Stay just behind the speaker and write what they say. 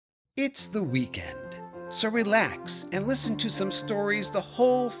It's the weekend, so relax and listen to some stories the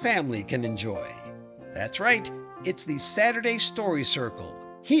whole family can enjoy. That's right, it's the Saturday Story Circle,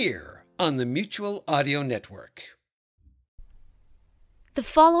 here on the Mutual Audio Network. The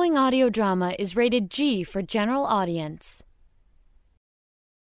following audio drama is rated G for general audience.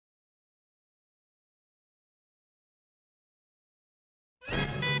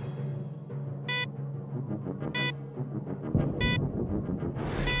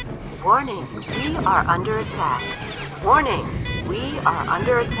 Warning, we are under attack. Warning, we are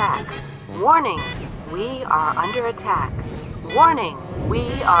under attack. Warning, we are under attack. Warning, we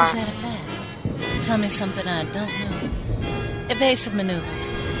are... Is that a fact? Tell me something I don't know. Evasive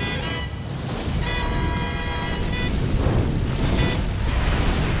maneuvers.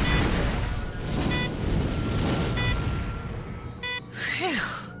 Phew.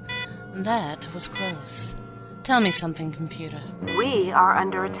 That was close. Tell me something, computer. We are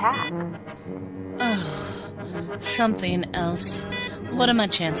under attack. Oh, something else. What are my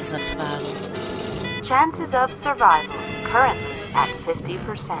chances of survival? Chances of survival currently at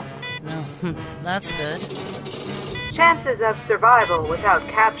 50%. No, that's good. Chances of survival without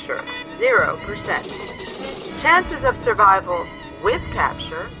capture, 0%. Chances of survival with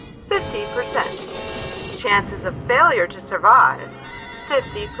capture, 50%. Chances of failure to survive,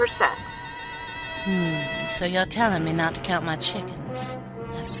 50%. So you're telling me not to count my chickens.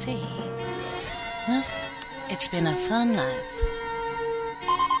 I see. Well, it's been a fun life.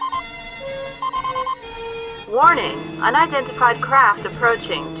 Warning, unidentified craft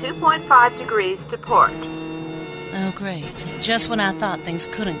approaching 2.5 degrees to port. Oh, great. Just when I thought things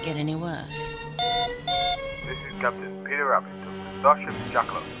couldn't get any worse. This is Captain Peter Rabbit of the Starship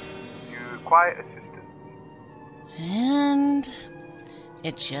Jackalope. Do you require assistance? And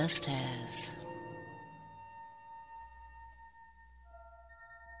it just has.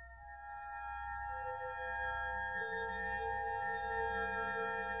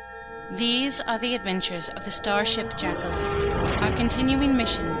 These are the adventures of the Starship Jackalope, our continuing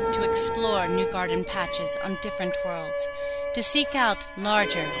mission to explore new garden patches on different worlds, to seek out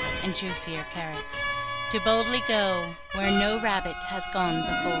larger and juicier carrots, to boldly go where no rabbit has gone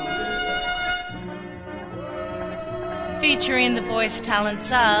before. Featuring the voice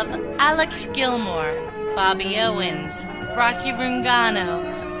talents of Alex Gilmore, Bobby Owens, Rocky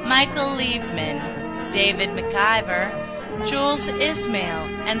Rungano, Michael Liebman, David McIver, Jules Ismail,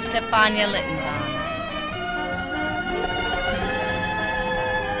 and Stefania Littenbaum.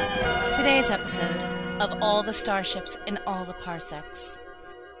 Today's episode of All the Starships in All the Parsecs.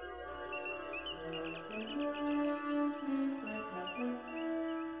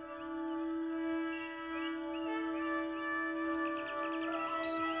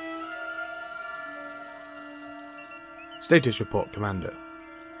 Status report, Commander.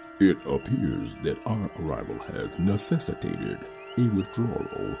 It appears that our arrival has necessitated a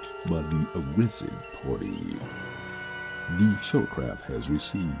withdrawal by the aggressive party. The Shuttlecraft has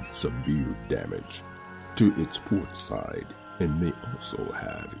received severe damage to its port side and may also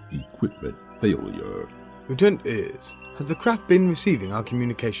have equipment failure. Lieutenant Ayres, has the craft been receiving our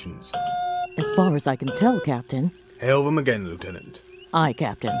communications? As far as I can tell, Captain. Hail them again, Lieutenant. Aye,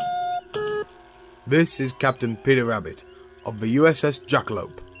 Captain. This is Captain Peter Rabbit of the USS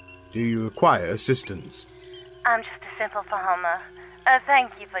Jackalope. Do you require assistance? I'm just a simple farmer.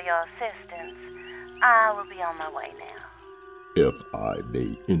 Thank you for your assistance. I will be on my way now. If I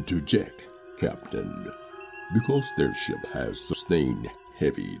may interject, Captain, because their ship has sustained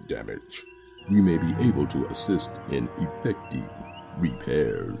heavy damage, we may be able to assist in effecting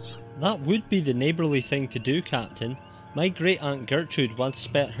repairs. That would be the neighbourly thing to do, Captain. My great-aunt Gertrude once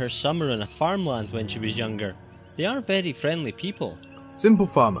spent her summer in a farmland when she was younger. They are very friendly people. Simple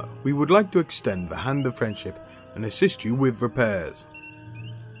farmer, we would like to extend the hand of friendship and assist you with repairs.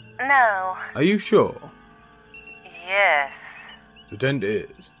 No. Are you sure? Yes. Lieutenant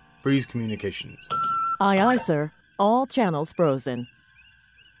Ayres, freeze communications. Aye, aye, sir. All channels frozen.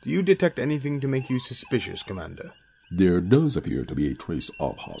 Do you detect anything to make you suspicious, Commander? There does appear to be a trace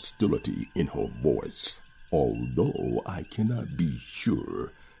of hostility in her voice, although I cannot be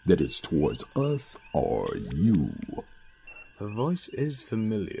sure that it's towards us or you. Her voice is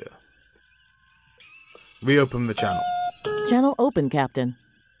familiar. Reopen the channel. Channel open, Captain.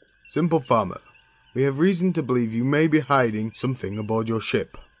 Simple farmer, we have reason to believe you may be hiding something aboard your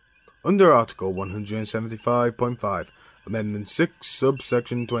ship. Under Article 175.5, Amendment 6,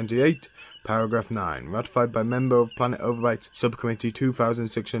 Subsection 28, Paragraph 9, ratified by member of Planet Overbite's Subcommittee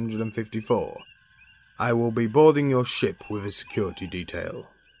 2654, I will be boarding your ship with a security detail.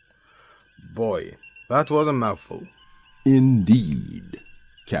 Boy, that was a mouthful. Indeed.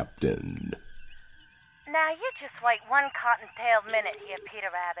 Captain. Now, you just wait one cotton-tailed minute here, Peter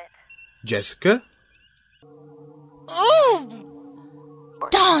Rabbit. Jessica? Oh!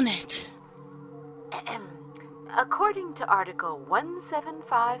 Darn it! According to Article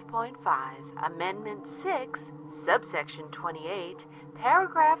 175.5, Amendment 6, Subsection 28,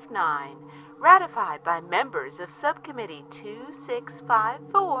 Paragraph 9, ratified by members of Subcommittee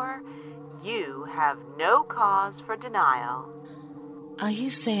 2654, you have no cause for denial. Are you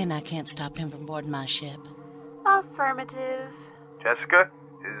saying I can't stop him from boarding my ship? Affirmative. Jessica,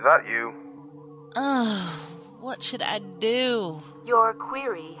 is that you? Oh, what should I do? Your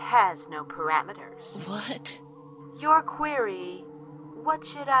query has no parameters. What? Your query, what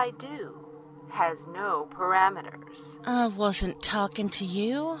should I do, has no parameters. I wasn't talking to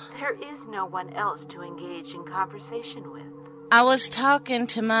you. There is no one else to engage in conversation with. I was talking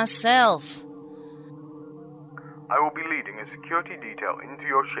to myself. I will be leading a security detail into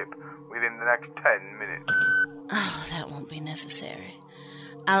your ship within the next 10 minutes. Oh, that won't be necessary.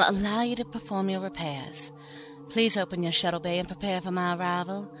 I'll allow you to perform your repairs. Please open your shuttle bay and prepare for my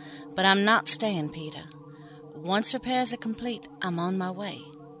arrival. But I'm not staying, Peter. Once repairs are complete, I'm on my way.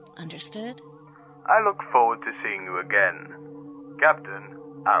 Understood? I look forward to seeing you again. Captain,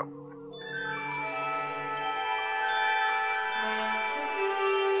 out.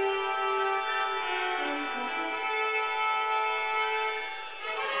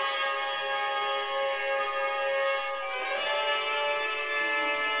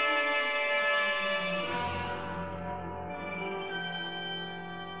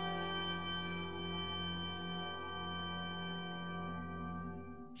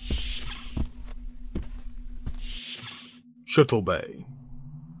 Shuttle Bay.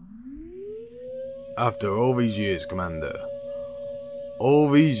 After all these years, Commander. All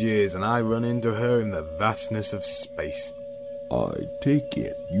these years, and I run into her in the vastness of space. I take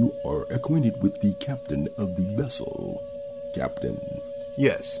it you are acquainted with the captain of the vessel, Captain.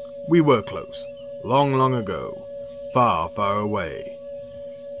 Yes, we were close. Long, long ago. Far, far away.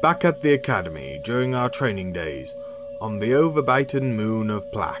 Back at the Academy during our training days, on the overbitten moon of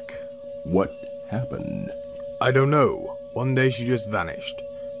Plaque. What happened? I don't know. One day she just vanished.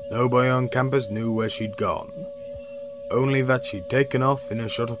 Nobody on campus knew where she'd gone. Only that she'd taken off in a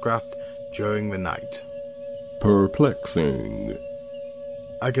shuttlecraft during the night. Perplexing.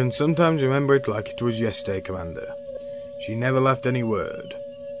 I can sometimes remember it like it was yesterday, Commander. She never left any word.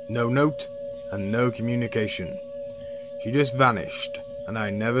 No note, and no communication. She just vanished, and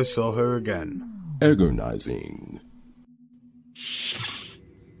I never saw her again. Agonizing.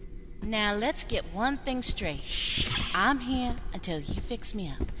 Now let's get one thing straight. I'm here until you fix me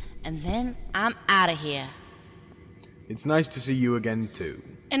up, and then I'm out of here. It's nice to see you again, too.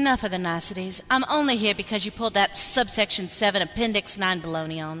 Enough of the niceties. I'm only here because you pulled that subsection 7 appendix 9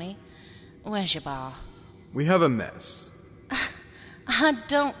 baloney on me. Where's your bar? We have a mess. I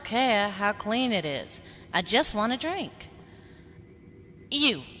don't care how clean it is. I just want a drink.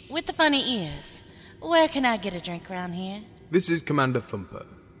 You, with the funny ears, where can I get a drink around here? This is Commander Thumper.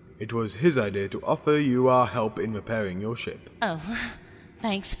 It was his idea to offer you our help in repairing your ship. Oh,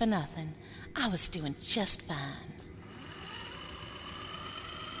 thanks for nothing. I was doing just fine.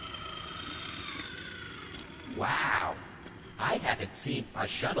 Wow, I haven't seen a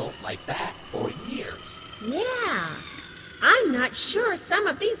shuttle like that for years. Yeah, I'm not sure some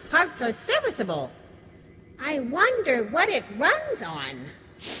of these parts are serviceable. I wonder what it runs on.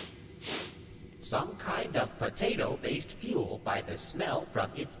 Some kind of potato-based fuel by the smell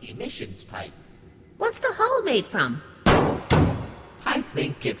from its emissions pipe. What's the hull made from? I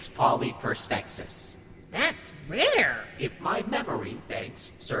think it's Polyperspexis. That's rare. If my memory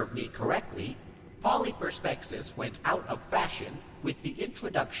banks serve me correctly, Polyperspexis went out of fashion with the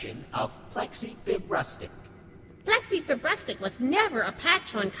introduction of Plexifibrustic. Plexifibrustic was never a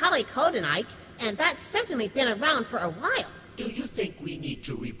patch on Calicodonite, and that's certainly been around for a while. Do you think we need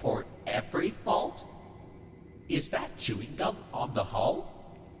to report every fault? Is that chewing gum on the hull?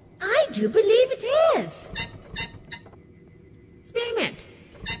 I do believe it is. Spearmint.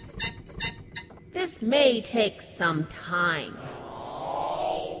 This may take some time.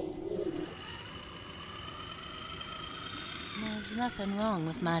 There's nothing wrong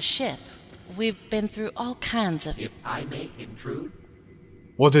with my ship. We've been through all kinds of... If I may intrude?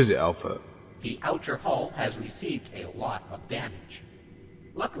 What is it, Alpha? The outer hull has received a lot of damage.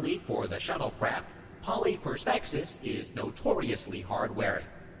 Luckily for the shuttlecraft, Polyperspexis is notoriously hard-wearing.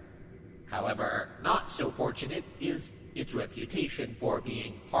 However, not so fortunate is its reputation for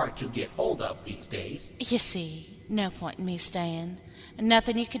being hard to get hold of these days. You see, no point in me staying.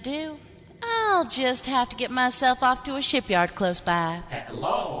 Nothing you could do? I'll just have to get myself off to a shipyard close by.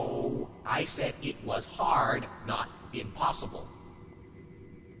 Hello? I said it was hard, not impossible.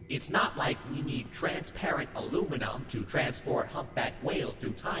 It's not like we need transparent aluminum to transport humpback whales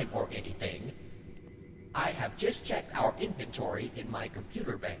through time or anything. I have just checked our inventory in my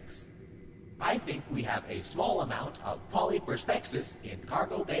computer banks. I think we have a small amount of Parsecs in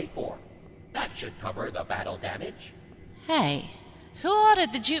Cargo Bay 4. That should cover the battle damage. Hey, who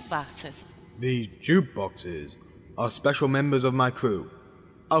ordered the jukeboxes? The jukeboxes are special members of my crew.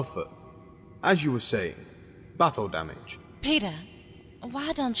 Alpha, as you were saying, battle damage. Peter,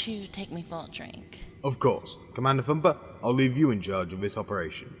 why don't you take me for a drink? Of course. Commander Thumper, I'll leave you in charge of this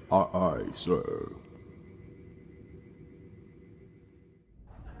operation. Aye, sir.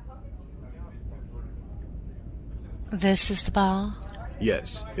 This is the bar?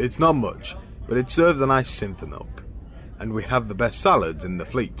 Yes, it's not much, but it serves a nice synth milk. And we have the best salads in the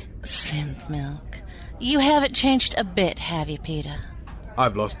fleet. Synth milk. You haven't changed a bit, have you, Peter?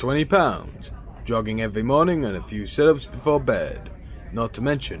 I've lost 20 pounds, jogging every morning and a few sit-ups before bed. Not to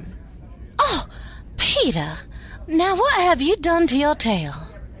mention... Oh, Peter! Now what have you done to your tail?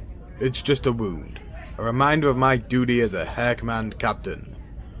 It's just a wound. A reminder of my duty as a Hare Command captain.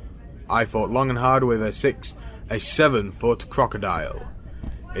 I fought long and hard with a 7-foot crocodile.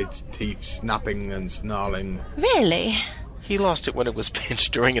 Its teeth snapping and snarling. Really? He lost it when it was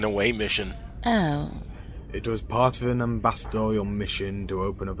pinched during an away mission. Oh. It was part of an ambassadorial mission to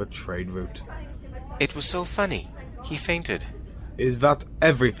open up a trade route. It was so funny. He fainted. Is that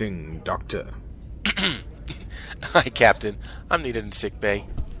everything, Doctor? Hi, Captain. I'm needed in sick bay.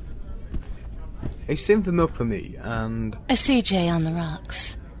 A synth milk for me, and... A CJ on the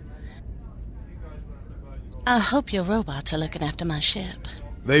rocks. I hope your robots are looking after my ship.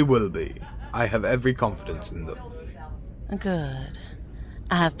 They will be. I have every confidence in them. Good.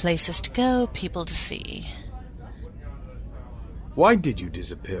 I have places to go, people to see. Why did you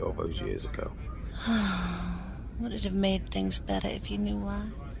disappear all those years ago? Would it have made things better if you knew why?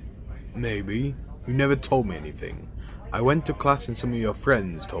 Maybe. You never told me anything. I went to class and some of your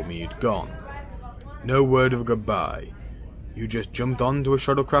friends told me you'd gone. No word of goodbye. You just jumped onto a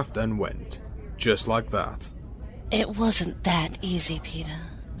shuttlecraft and went. Just like that. It wasn't that easy, Peter.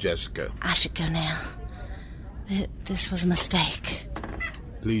 Jessica. I should go now. This was a mistake.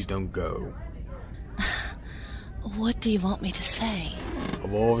 Please don't go. What do you want me to say?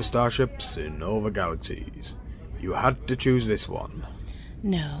 Of all the starships in all the galaxies, you had to choose this one.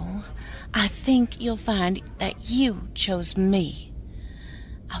 No, I think you'll find that you chose me.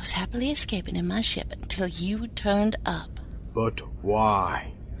 I was happily escaping in my ship until you turned up. But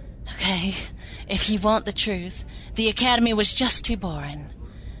why? Okay, if you want the truth, the Academy was just too boring.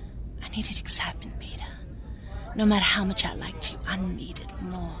 I needed excitement, Peter. No matter how much I liked you, I needed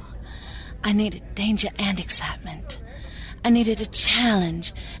more. I needed danger and excitement. I needed a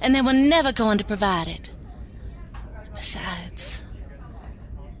challenge, and they were never going to provide it. Besides,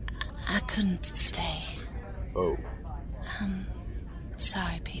 I couldn't stay. Oh.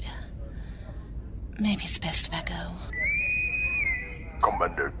 Sorry, Peter. Maybe it's best if I go.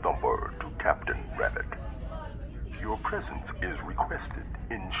 Commander Thumper to Captain Rabbit. Your presence is requested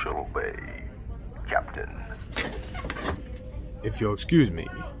in Shuttle Bay, Captain. If you'll excuse me,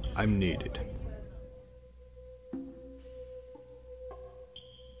 I'm needed.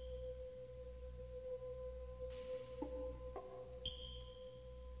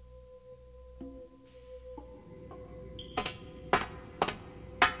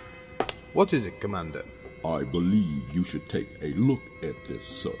 What is it, Commander? I believe you should take a look at this,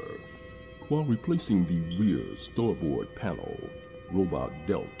 sir. While replacing the rear starboard panel, Robot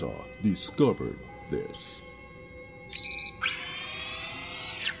Delta discovered this.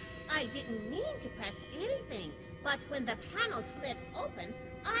 I didn't mean to press anything, but when the panel slid open,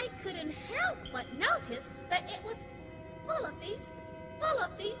 I couldn't help but notice that it was full of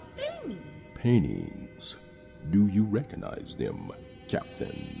these things. Paintings. Do you recognize them,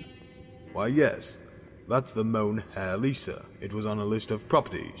 Captain? Why, yes. That's the Moan Hare Lisa. It was on a list of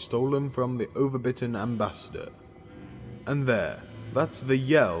property stolen from the overbitten ambassador. And there, that's the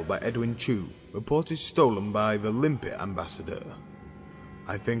Yell by Edwin Chu, reported stolen by the Limpet ambassador.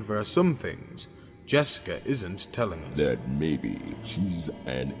 I think there are some things Jessica isn't telling us. That maybe she's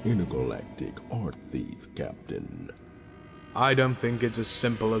an intergalactic art thief, Captain. I don't think it's as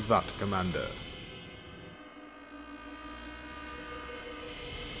simple as that, Commander.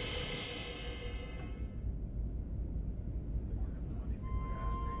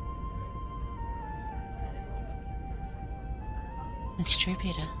 It's true,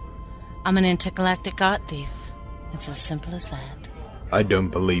 Peter. I'm an intergalactic art thief. It's as simple as that. I don't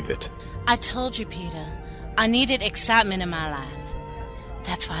believe it. I told you, Peter, I needed excitement in my life.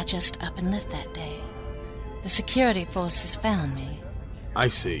 That's why I just up and left that day. The security forces found me. I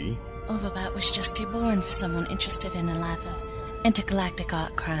see. Overbite was just too boring for someone interested in a life of intergalactic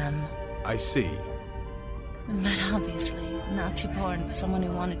art crime. I see. But obviously, not too boring for someone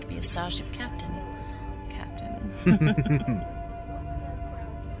who wanted to be a starship captain.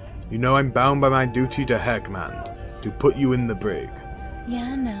 You know I'm bound by my duty to Hare Command, to put you in the brig. Yeah,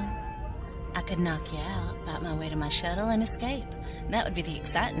 I know. I could knock you out, fight my way to my shuttle, and escape. That would be the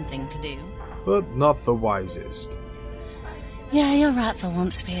exciting thing to do. But not the wisest. Yeah, you're right for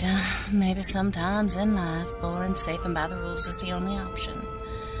once, Peter. Maybe sometimes in life, boring, safe, and by the rules is the only option.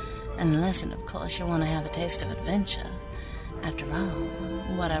 Unless, and of course, you want to have a taste of adventure. After all,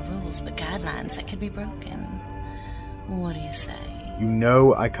 what are rules but guidelines that could be broken? What do you say? You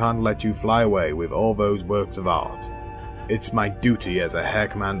know I can't let you fly away with all those works of art. It's my duty as a Hare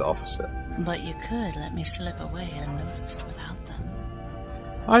Command officer. But you could let me slip away unnoticed without them.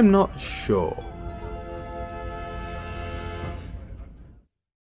 I'm not sure.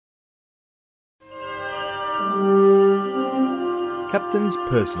 Captain's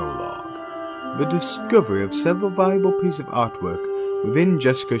personal log. The discovery of several valuable pieces of artwork within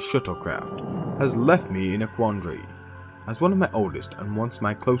Jessica's shuttlecraft has left me in a quandary. As one of my oldest and once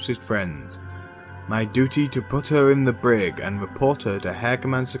my closest friends, my duty to put her in the brig and report her to Hare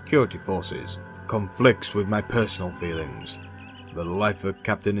Command security forces conflicts with my personal feelings. The life of a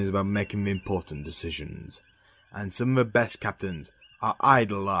captain is about making the important decisions, and some of the best captains are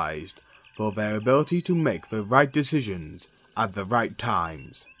idolized for their ability to make the right decisions at the right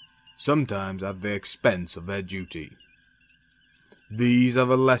times, sometimes at the expense of their duty. These are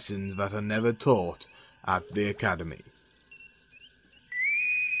the lessons that are never taught at the academy.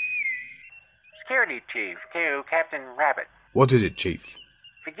 Security Chief to Captain Rabbit. What is it, Chief?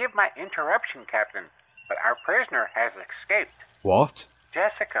 Forgive my interruption, Captain, but our prisoner has escaped. What?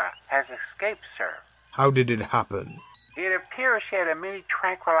 Jessica has escaped, sir. How did it happen? It appears she had a mini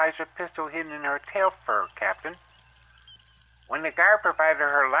tranquilizer pistol hidden in her tail fur, Captain. When the guard provided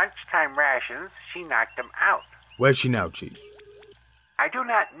her lunchtime rations, she knocked them out. Where's she now, Chief? I do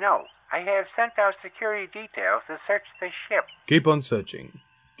not know. I have sent out security details to search the ship. Keep on searching.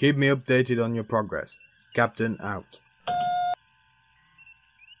 Keep me updated on your progress. Captain out.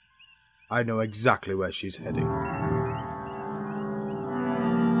 I know exactly where she's heading.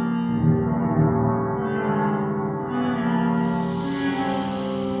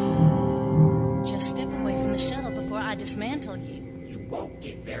 Just step away from the shuttle before I dismantle you. You won't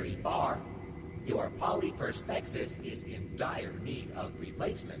get very far. Your Parsecs is in dire need of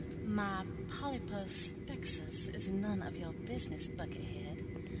replacement. My Parsecs is none of your business, Buckethead.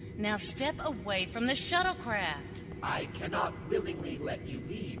 Now step away from the shuttlecraft. I cannot willingly let you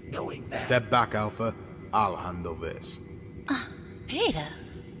leave knowing that... Step back, Alpha. I'll handle this. Peter.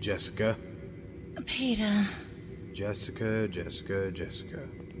 Jessica. Peter. Jessica.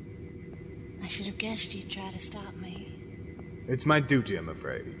 I should have guessed you'd try to stop me. It's my duty, I'm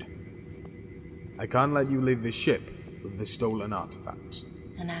afraid. I can't let you leave this ship with the stolen artifacts.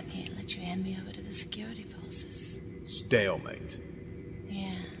 And I can't let you hand me over to the security forces. Stalemate.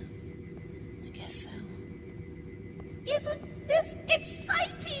 Yeah, I guess so. Isn't this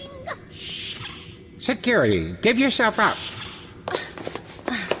exciting? Security, give yourself up.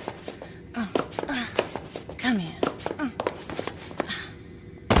 Come here.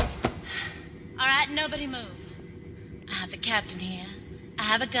 All right, nobody move. I have the captain here. I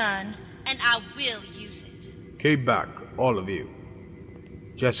have a gun, and I will use it. Keep back, all of you.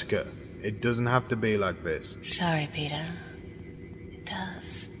 Jessica, it doesn't have to be like this. Sorry, Peter. It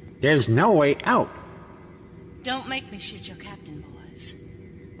does. There's no way out. Don't make me shoot your captain, boys.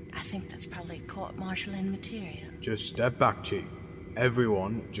 I think that's probably court-martialing material. Just step back, Chief.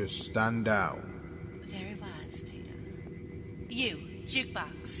 Everyone, just stand down. Very wise, Peter. You,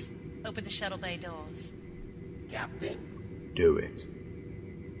 jukebox. Open the shuttle bay doors. Captain? Do it.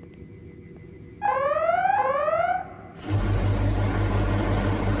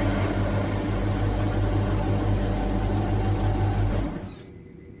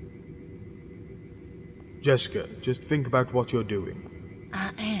 Jessica, just think about what you're doing.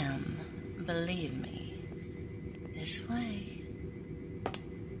 I am, believe me. This way.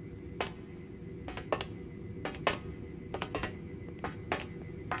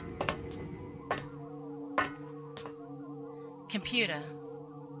 Computer,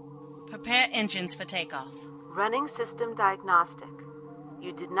 prepare engines for takeoff. Running system diagnostic.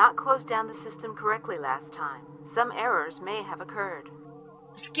 You did not close down the system correctly last time. Some errors may have occurred.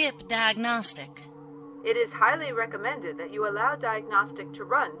 Skip diagnostic. It is highly recommended that you allow diagnostic to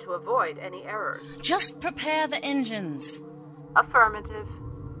run to avoid any errors. Just prepare the engines. Affirmative.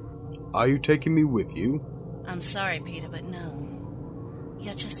 Are you taking me with you? I'm sorry, Peter, but no.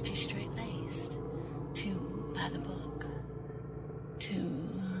 You're just too straight-laced. Too by the book. Too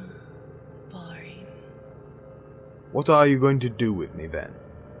boring. What are you going to do with me then?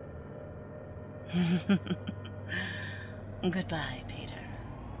 Goodbye, Peter.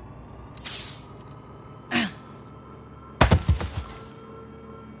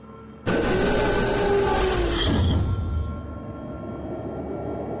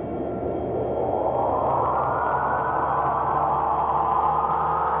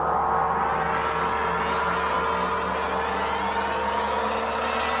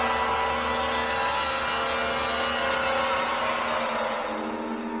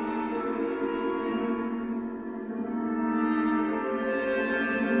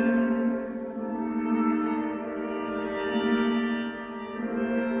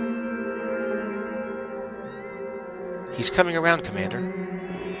 He's coming around, Commander.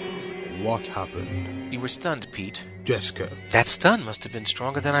 What happened? You were stunned, Pete. Jessica. That stun must have been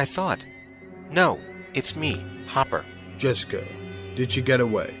stronger than I thought. No, it's me, Hopper. Jessica, did she get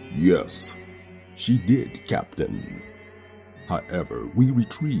away? Yes, she did, Captain. However, we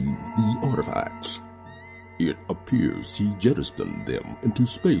retrieved the artifacts. It appears she jettisoned them into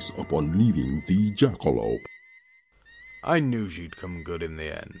space upon leaving the Jackalope. I knew she'd come good in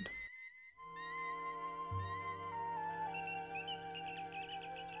the end.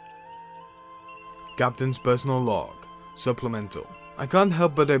 Captain's personal log. Supplemental. I can't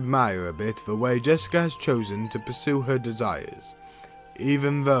help but admire a bit the way Jessica has chosen to pursue her desires,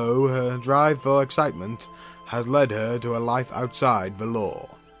 even though her drive for excitement has led her to a life outside the law.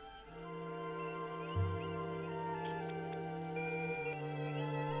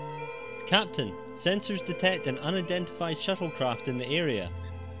 Captain, sensors detect an unidentified shuttlecraft in the area.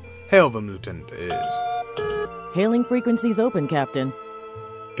 Hail them, Lieutenant Ayres. Hailing frequencies open, Captain.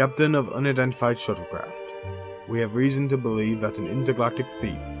 Captain of unidentified shuttlecraft. We have reason to believe that an intergalactic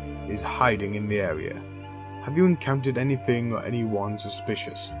thief is hiding in the area. Have you encountered anything or anyone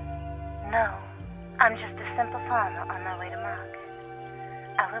suspicious? No, I'm just a simple farmer on my way to market.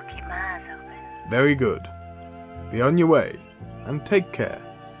 I will keep my eyes open. Very good. Be on your way, and take care.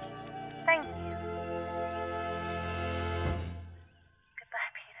 Thank you.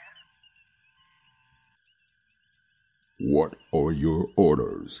 Goodbye, Peter. What are your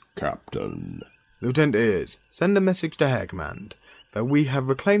orders, Captain? Lieutenant Ayres, send a message to Hare Command that we have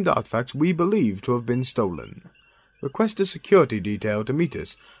reclaimed artifacts we believe to have been stolen. Request a security detail to meet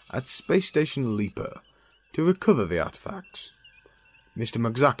us at Space Station Leaper to recover the artifacts. Mr.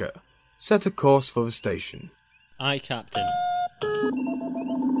 Magzaka, set a course for the station. Aye, Captain.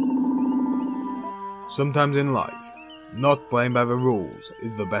 Sometimes in life, not playing by the rules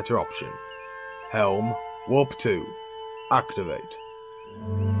is the better option. Helm, Warp 2, activate.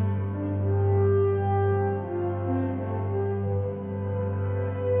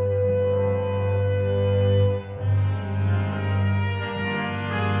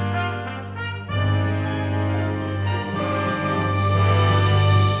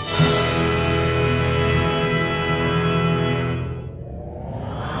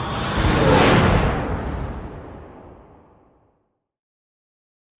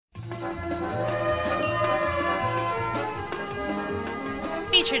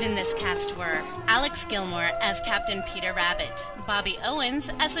 Featured in this cast were Alex Gilmore as Captain Peter Rabbit, Bobby Owens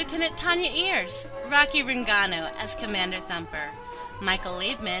as Lieutenant Tanya Ears, Rocky Ringano as Commander Thumper, Michael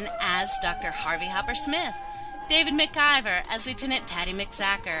Liebman as Dr. Harvey Hopper Smith, David McIver as Lieutenant Taddy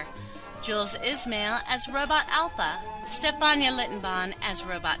McZacker, Jules Ismail as Robot Alpha, Stefania Littenbaum as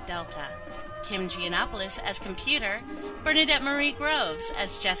Robot Delta, Kim Giannopoulos as Computer, Bernadette Marie Groves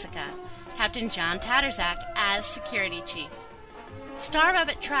as Jessica, Captain John Tatterzak as Security Chief. Star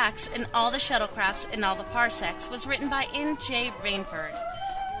Rabbit Tracks and All the Shuttlecrafts and All the Parsecs was written by N.J. Rainford.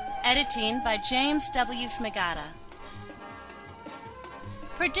 Editing by James W. Smigata.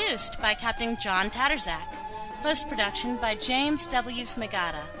 Produced by Captain John Tatterzak. Post-production by James W.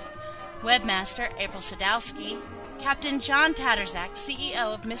 Smigata. Webmaster April Sadowski. Captain John Tatterzak,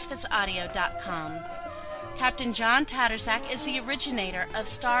 CEO of MisfitsAudio.com. Captain John Tatterzak is the originator of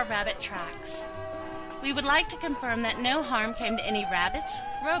Star Rabbit Tracks. We would like to confirm that no harm came to any rabbits,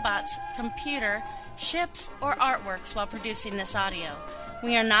 robots, computer, ships, or artworks while producing this audio.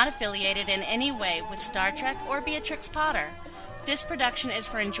 We are not affiliated in any way with Star Trek or Beatrix Potter. This production is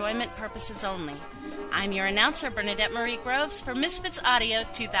for enjoyment purposes only. I'm your announcer, Bernadette Marie Groves, for Misfits Audio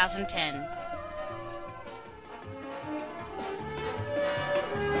 2010.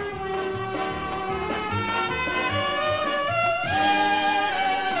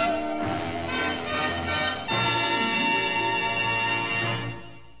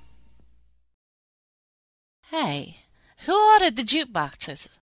 Hey, who ordered the jukeboxes?